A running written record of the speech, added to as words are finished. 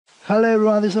Hello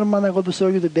everyone, this is Roman. I'm going to show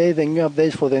you today the new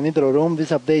updates for the NitroRoom.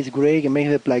 This update is great and makes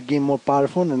the plugin more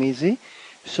powerful and easy.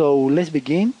 So let's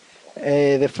begin.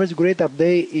 The first great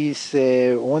update is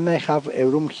when I have a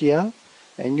room here,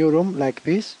 a new room like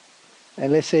this,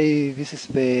 and let's say this is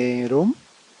the room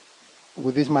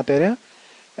with this material.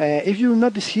 If you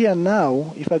notice here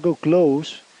now, if I go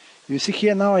close, you see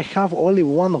here now I have only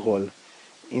one wall.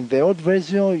 In the old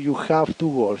version you have two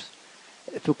walls.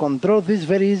 To control this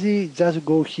very easy, just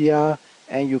go here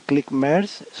and you click merge,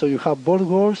 so you have both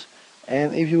walls,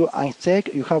 and if you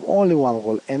uncheck you have only one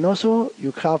wall, and also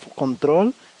you have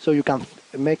control, so you can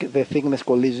make the thickness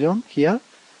collision here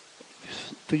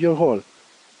to your wall,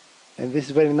 and this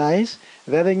is very nice.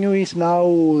 The other new is now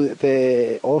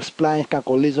the all splines can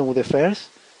collision with the first,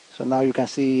 so now you can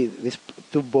see this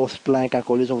both splines can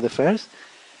collision with the first,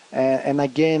 and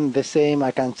again the same,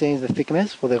 I can change the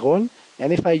thickness for the wall.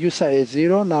 And if I use a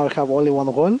 0, now I have only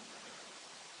one wall.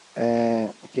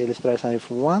 Okay, let's try something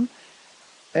for 1.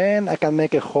 And I can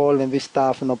make a hole in this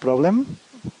stuff, no problem.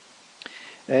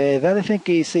 The other thing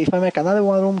is, if I make another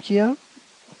one room here,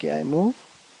 okay, I move,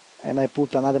 and I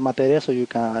put another material so you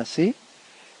can see.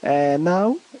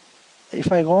 Now,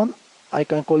 if I go on, I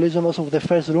can collision also with the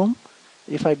first room.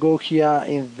 If I go here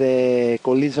in the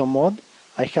collision mode,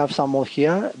 I have some mode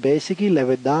here, basically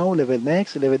level down, level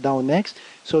next, level down next.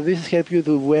 So this helps you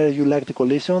to where you like the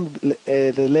collision.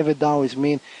 The level down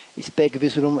is take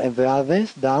this room and the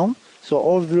others down. So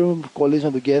all the room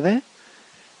collision together.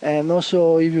 And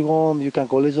also if you want, you can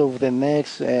collision with the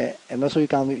next, and also you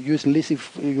can use list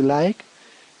if you like.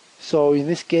 So in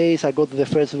this case I go to the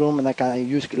first room and I can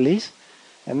use list.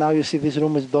 And now you see this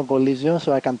room is done collision,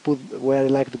 so I can put where I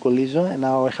like the collision, and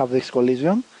now I have this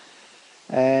collision.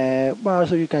 But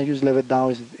also you can use level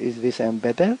down is this and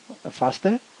better,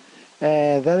 faster.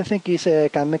 The other thing is I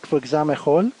can make, for example, a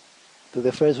hole to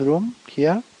the first room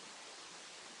here.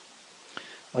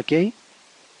 Okay.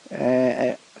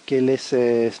 Okay, let's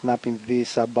snap in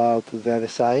this about to the other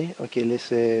side. Okay, let's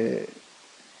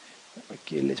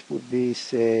put this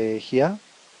here,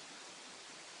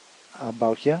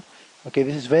 about here. Okay,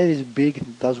 this is very big,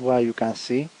 that's why you can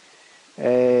see.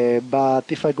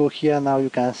 But if I go here now, you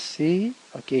can see.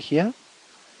 Okay, here.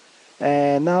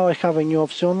 Now I have a new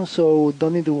option, so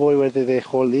don't need to worry where the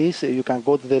hole is. You can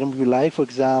go to the room you like. For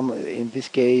example, in this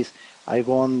case, I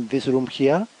want this room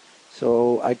here,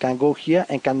 so I can go here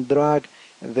and can drag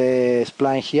the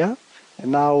spline here,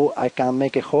 and now I can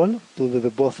make a hole to the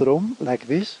both room like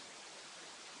this,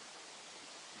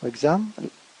 for example.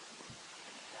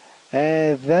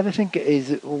 The other thing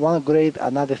is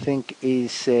another thing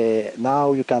is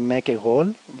now you can make a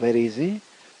hole very easy.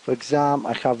 For example,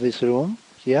 I have this room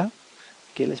here.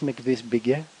 Okay, let's make this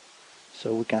bigger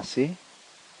so we can see.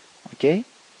 Okay,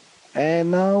 and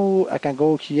now I can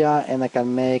go here and I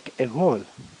can make a hole,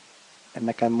 and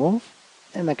I can move,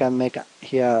 and I can make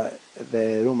here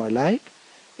the room I like,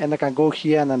 and I can go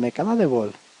here and I make another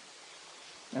wall,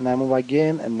 and I move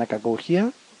again and I can go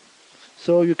here.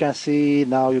 So you can see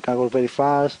now you can go very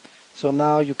fast. So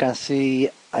now you can see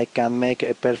I can make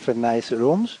a perfect nice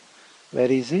rooms,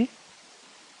 very easy.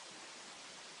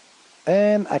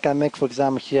 And I can make, for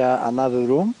example, here another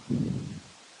room,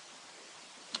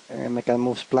 and I can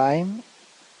move spline,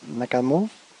 and I can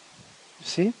move, you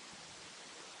see.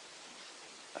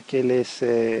 Okay, let's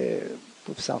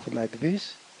put something like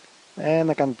this,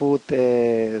 and I can put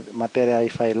material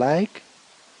if I like.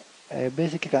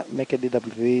 Basically I can make a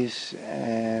DW this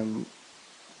and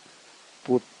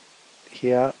put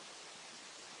here.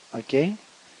 Okay,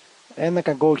 and I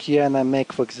can go here and I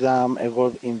make, for example, a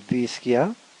word in this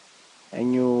here, a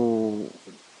new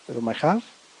room I have,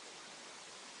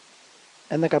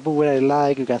 and I can put where I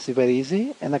like. You can see very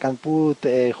easy, and I can put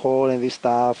a hole in this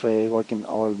stuff, working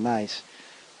all nice.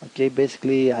 Okay,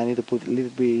 basically I need to put a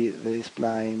little bit the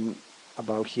spline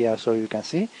about here so you can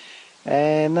see.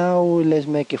 And now let's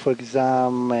make, for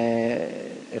example,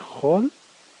 a hole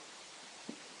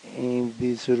in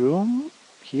this room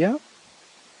here.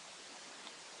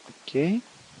 Okay.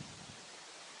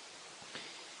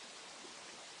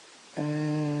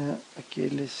 Okay,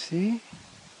 let's see.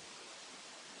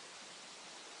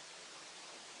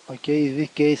 Okay, in this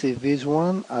case is this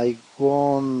one. I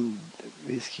want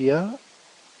this here.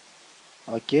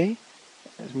 Okay,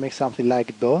 let's make something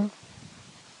like door.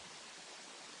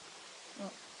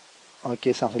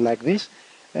 Okay, something like this,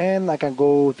 and I can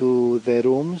go to the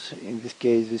rooms. In this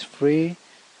case is free,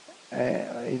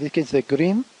 in this case the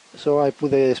green, so I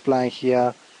put the spline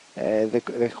here,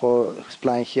 the whole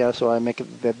spline here, so I make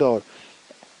the door,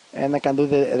 and I can do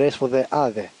the rest for the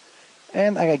other.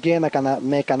 And again I can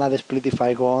make another split if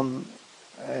I go on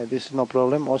this is no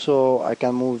problem. Also, I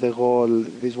can move the wall,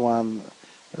 this one,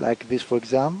 like this, for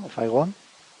example, if I want.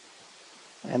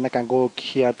 And I can go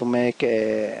here to make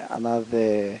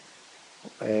another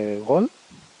wall.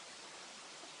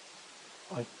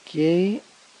 Okay,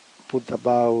 put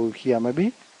about here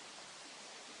maybe.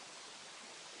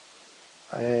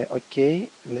 Okay,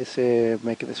 let's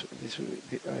make this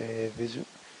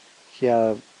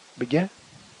here bigger.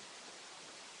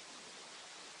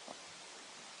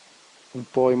 In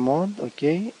point mode,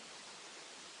 okay.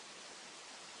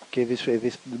 Okay, this way,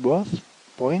 this both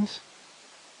points.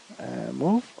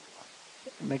 Move.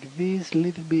 Make this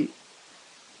little bit.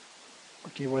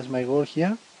 Okay, where's my goal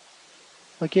here?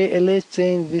 Okay, and let's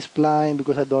change this spline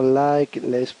because I don't like.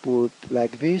 Let's put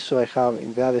like this, so I have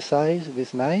in the other side.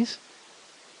 This nice.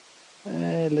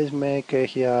 Let's make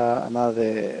here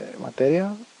another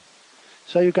material.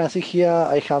 So you can see here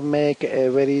I have make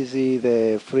very easy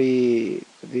the free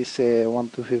this 1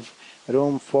 2 3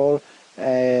 room 4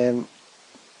 and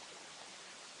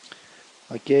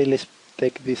okay, let's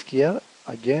take this here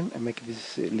again and make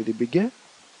this a little bigger.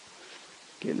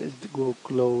 Okay, let's go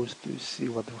close to see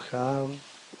what we have.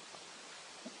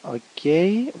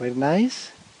 Okay, very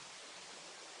nice.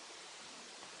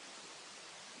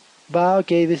 But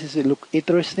okay, this is look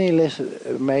interesting. Let's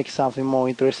make something more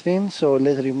interesting. So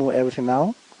let's remove everything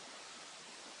now.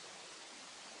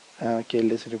 Okay,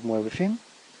 let's remove everything.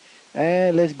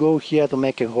 And let's go here to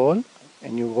make a wall, a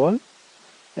new wall.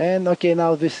 And okay,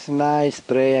 now this is nice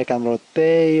tray. I can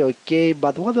rotate. Okay,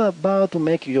 but what about to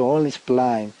make your own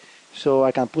spline? So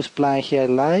I can put spline here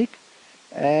like,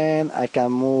 and I can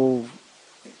move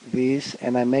this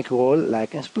and I make wall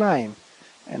like a spline.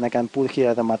 And I can put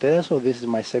here the material. So this is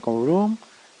my second room.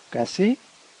 You can see.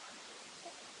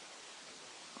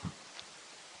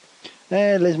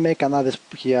 And let's make another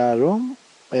here room,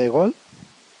 a wall.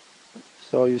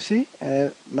 So you see.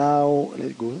 And now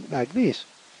let's go like this.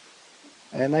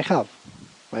 And I have.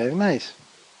 Very nice.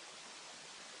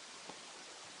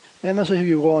 And also if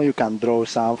you want, you can draw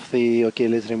something. Okay,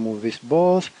 let's remove this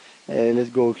both. Let's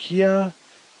go here.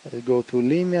 Let's go to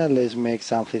linear. Let's make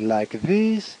something like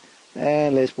this.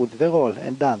 And let's put the wall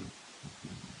and done.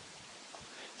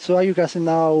 So you can see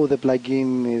now the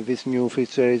plugin, this new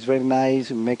feature is very nice,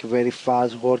 make very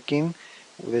fast working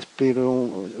with the split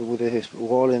room, with the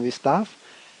wall and this stuff.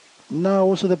 Now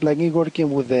also the plugin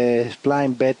working with the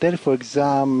spline better. For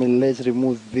example, let's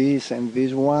remove this and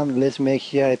this one. Let's make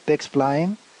here a text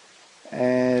spline.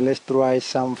 Let's try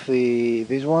something,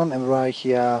 this one, and write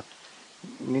here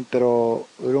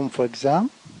NitroRoom for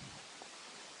example.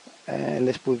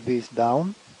 Let's put this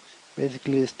down.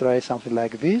 Basically, let's try something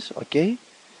like this. Okay.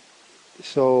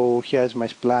 So here's my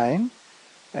spline.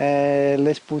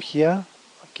 Let's put here.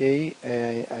 Okay.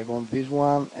 I want this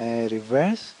one.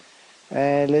 Reverse.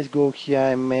 Let's go here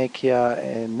and make here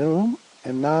a room.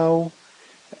 And now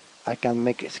I can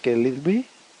make it scale a little bit.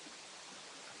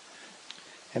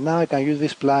 And now I can use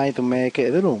this spline to make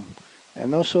the room.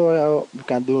 And also you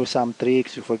can do some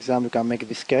tricks. For example, you can make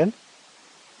the scale.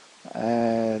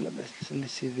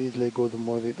 Let's see this. Let's go to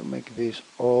mode to make this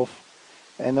off.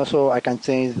 And also I can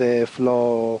change the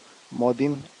flow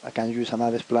modding. I can use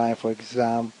another spline, for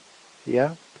example,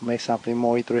 here to make something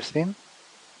more interesting.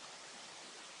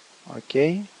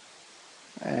 Okay,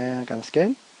 and I can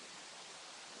scale,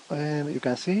 and you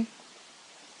can see.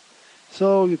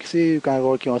 So you can see you can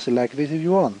work also like this if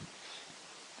you want.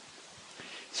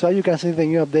 So you can see the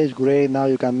new update is great. Now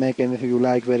you can make anything you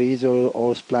like very easy.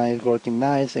 All spline is working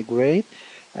nice and great.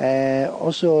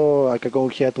 Also I can go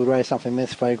here to write something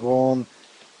else if I want.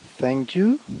 Thank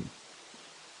you.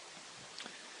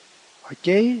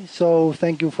 Okay, so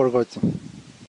thank you for watching.